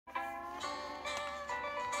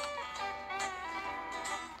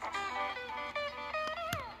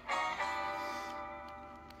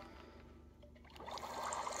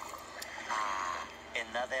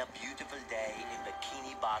another beautiful day in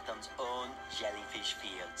Bikini Bottom's own jellyfish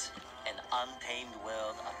fields. An untamed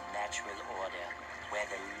world of natural order, where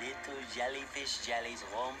the little jellyfish jellies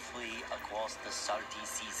roam free across the salty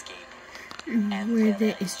seascape. And where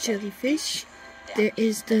there is jellyfish, there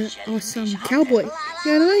is the awesome cowboy.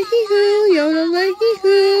 Yodelay-hee-hoo,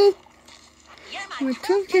 yodelay-hee-hoo. My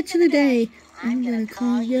 12th catch of the day. I'm gonna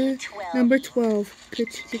call you number 12. Good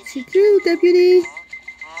deputy.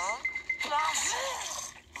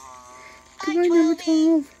 Goodbye, number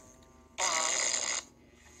 12.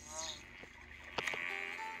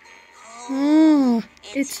 Oh,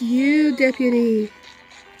 it's you, deputy.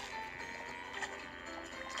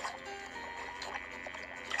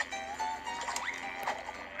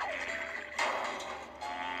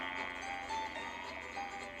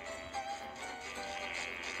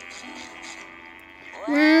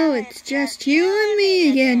 Well, it's just you and me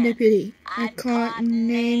again, deputy. I've caught and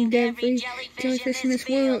named every jellyfish in this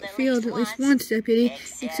field at least once, deputy,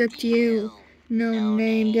 except you. No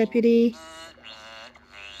name, deputy.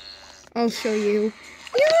 I'll show you.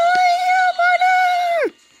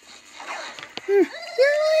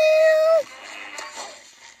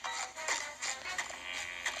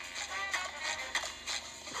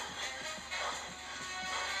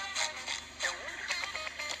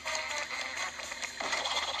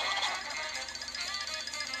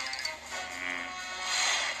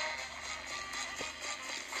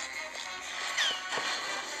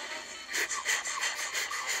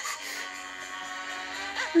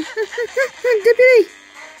 Deputy!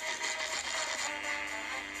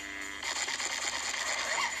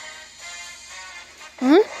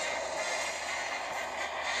 Huh?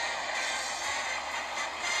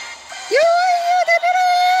 You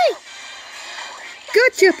deputy!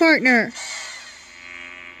 Gotcha, partner!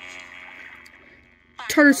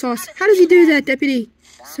 Tartar sauce. How does he do that, deputy?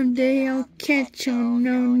 Someday I'll catch on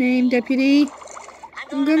no-name, deputy.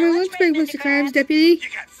 I'm going to lunch break, Mr. Krabs, deputy. You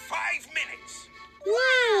got 5 minutes.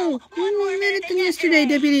 Wow! 1 more minute than yesterday,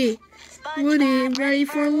 deputy. Woody, ready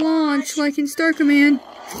for launch like in Star Command.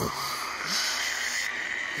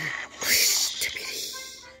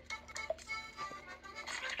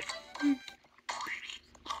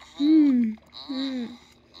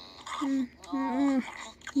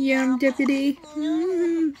 Yum, deputy.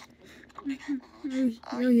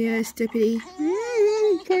 Oh yes, deputy.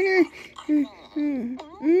 Partner.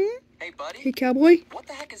 Hey, buddy. Hey, cowboy. What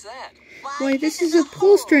the heck is that? Why, this is a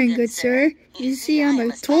pull string, good sir. You see, I'm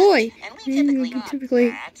a toy.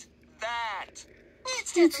 Typically.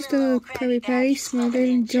 It's just a little Krabby Patty smothered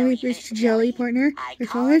in jellyfish jelly, partner. I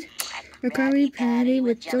call it a Krabby Patty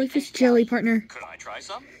with jellyfish jelly, partner. Could I try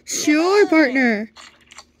some? Sure, partner.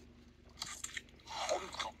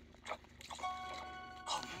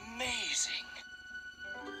 Amazing.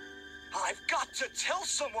 I've got to tell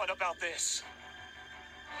someone about this.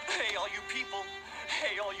 Hey, all you people.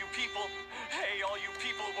 Hey, all you people. Hey, all you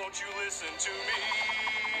people, won't you listen to me?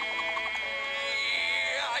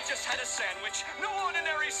 I just had a sandwich. No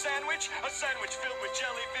ordinary sandwich. A sandwich filled with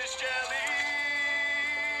jellyfish jelly.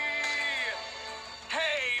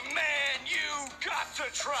 Hey, man, you got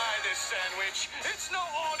to try this sandwich. It's no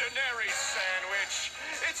ordinary sandwich.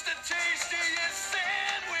 It's the tastiest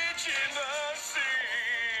sandwich in the sea.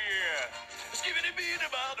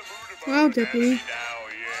 Wow, deputy.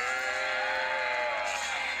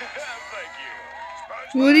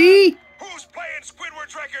 Woody? Who's playing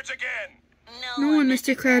Squidward's records again? No one,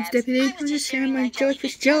 Mr. Krabs, deputy. I'm just sharing my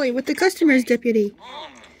jellyfish jelly with the customers, deputy.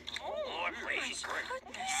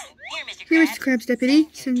 Here, Mr. Krabs, deputy.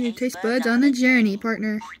 Send your taste buds on a journey,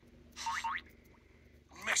 partner.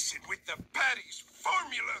 Messing with the Patty's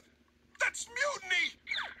formula? That's mutiny!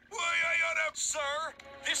 Why, I oughta... Sir,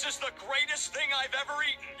 this is the greatest thing I've ever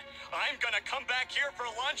eaten. I'm gonna come back here for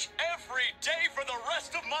lunch every day for the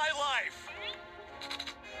rest of my life.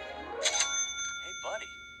 Hey, buddy.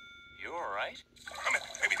 You alright?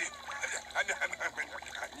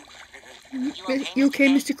 You okay,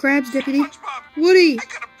 Mr. Krabs, deputy? SpongeBob, Woody! I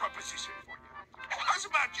got a proposition for you. How's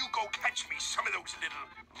about you go catch me some of those little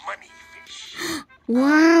money fish?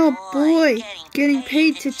 Wow, boy. Getting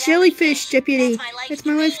paid to jellyfish, deputy. That's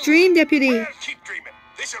my life's dream, deputy. Well, keep dreaming.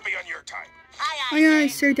 This'll be on your time. Aye, aye,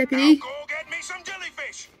 sir, deputy. Now go get me some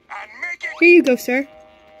jellyfish and make it Here you go, sir.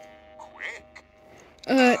 quick.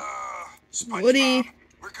 SpongeBob, Woody.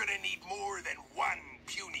 we're gonna need more than one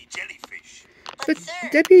puny jellyfish. But,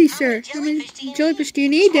 deputy, sir, how many jellyfish do you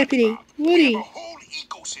need, deputy? Woody. We have a whole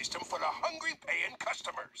ecosystem full of hungry paying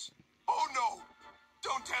customers. Oh no!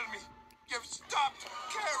 Don't tell me you've stopped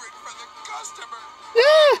caring for the customer.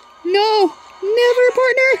 Ah! No! Never,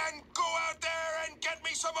 partner! And go out there and get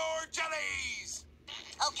me some more jellies.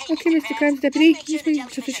 Okay, Mr. Krabs, deputy. Just make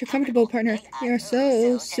sure that you're comfortable, partner. You're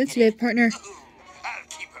so sensitive, partner. I'll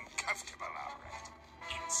keep him comfortable, all right.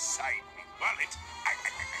 Inside me wallet.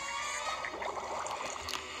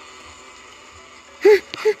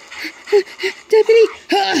 Deputy!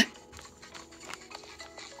 Ha!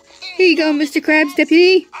 Here you go, Mr. Krabs,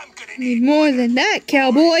 deputy. I'm gonna Need more than that,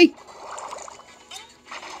 cowboy.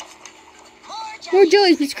 More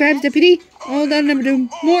jellies, Mr. Krabs, deputy. All that number two.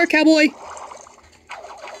 More, cowboy.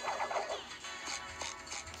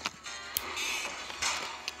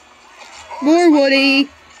 More, Woody.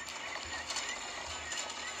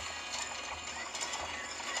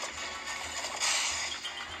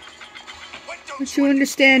 What you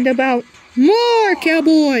understand about more,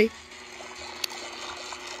 cowboy?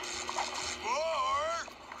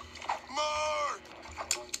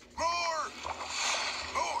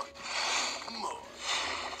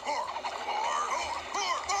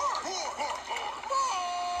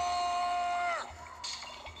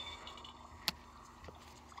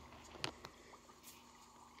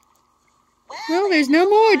 Well, there's no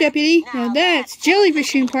more, deputy. Now that's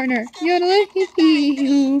jellyfishing, partner.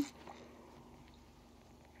 Yodelay-hee-hoo.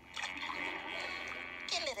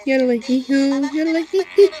 Yodelay-hee-hoo.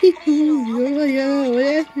 Yodelay-hee-hoo.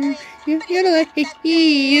 Yodelay-hee-hoo.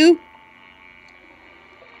 Yodelay-hee-hoo.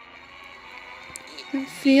 It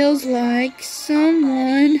feels like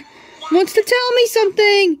someone wants to tell me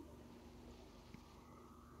something.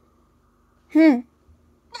 Huh.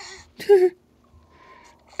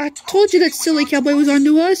 I told you that silly cowboy was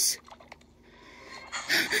onto us.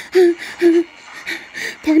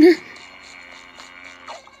 Partner.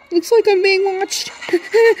 Looks like I'm being watched.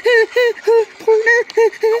 Partner.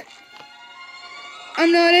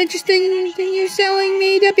 I'm not interested in anything you're selling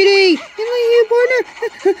me, deputy. You, partner.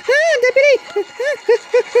 Deputy.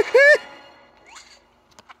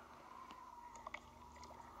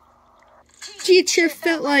 Gee, it sure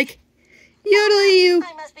felt like. Yodelay you!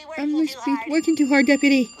 I must be working too hard,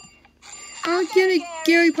 deputy. I'll get it,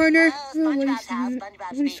 Gary, partner. Oh,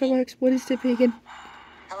 what is deputy again?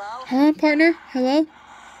 Hello? Huh, partner? Hello?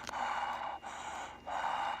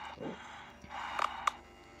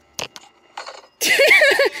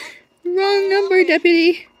 Wrong number,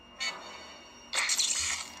 deputy.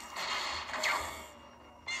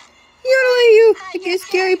 Yodelay you! I guess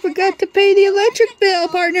Gary forgot to pay the electric bill,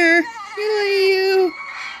 partner. Yodelay you!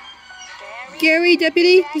 Gary,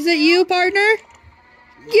 deputy, is that you, partner?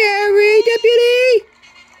 Gary, deputy!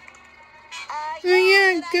 Oh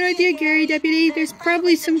yeah, good idea, Gary, deputy. There's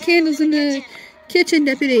probably some candles in the kitchen,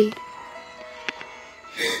 deputy.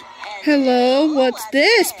 Hello, what's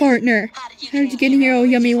this, partner? How did you get in here, oh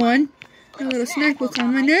yummy one? A little snack will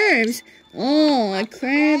calm my nerves. Oh, a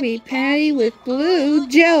Krabby Patty with blue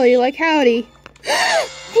jelly, like howdy.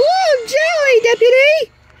 Blue jelly,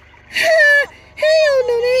 deputy! Hey, oh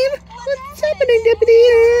no name! What's happening, deputy?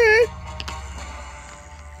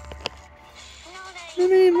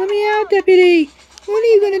 Let me out, deputy. What are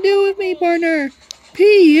you gonna do with me, partner?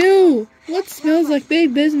 P.U. What smells like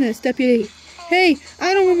big business, deputy? Hey,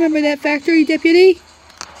 I don't remember that factory, deputy.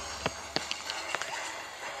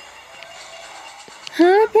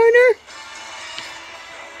 Huh, partner?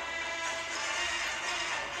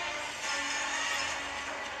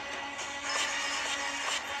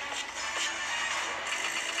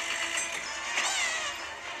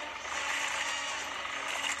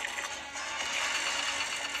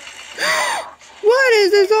 What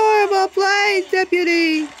is this horrible place,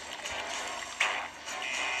 deputy?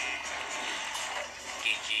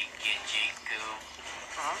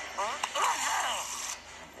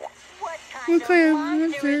 What kind of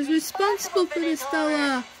monster is responsible for this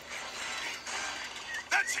fella?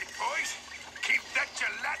 That's it, boys. Keep that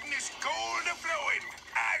gelatinous gold a-flowing.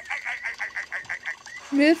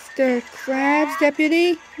 Mr. Krabs,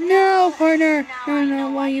 deputy? No, partner. I don't know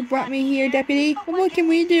why you brought me here, deputy. But what can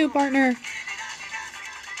we do, partner?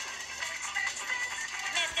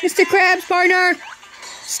 Mr. Krabs, partner!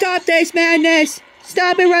 Stop this madness!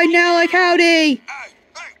 Stop it right now, like howdy!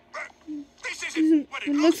 This isn't what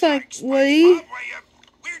It looks like Woody.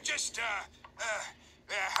 We're just,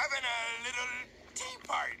 having a little tea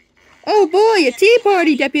party. Oh boy, a tea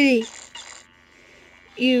party, deputy!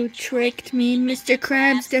 You tricked me, Mr.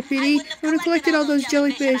 Krabs, deputy. I would have collected all those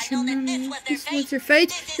jellyfish, and this was their fate.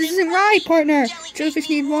 This isn't right, partner. Jellyfish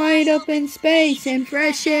need wide open space and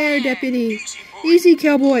fresh air, deputy. Easy,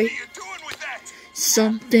 cowboy. What are you doing with that?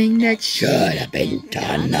 Something that should have been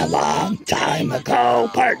done a long time ago,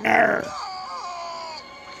 partner.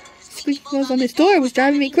 Squeaky clothes on this door was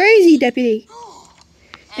driving me crazy, deputy.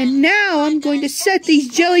 And now I'm going to set these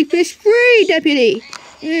jellyfish free, deputy.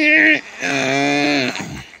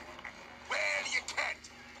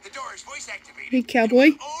 door's voice activated. Hey,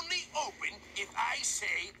 cowboy. Only open if I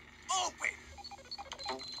say open.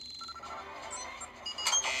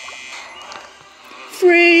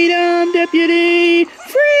 Freedom, deputy!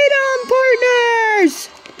 Freedom, partners!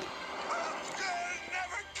 You'll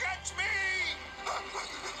never catch me!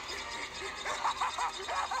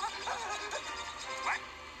 What?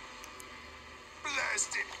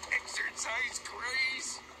 Blasted exercise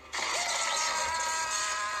craze!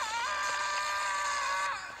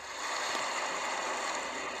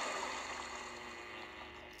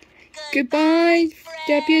 Goodbye,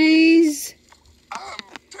 deputies. I'm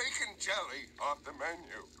taking jelly off the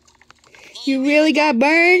menu. You really got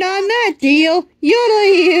burned on that deal.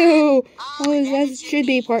 Yodelay-you! Oh, as it should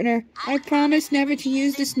be, partner. I promise never to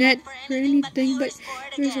use this net for anything, but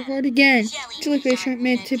here's a word again. Jellyfish aren't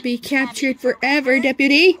meant to be captured forever,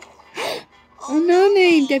 deputy. Oh, no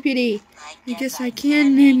name, deputy. I guess I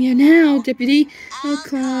can name you now, deputy. I'll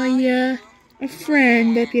call you a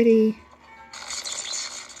friend, deputy.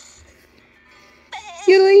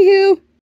 Yodelay-you!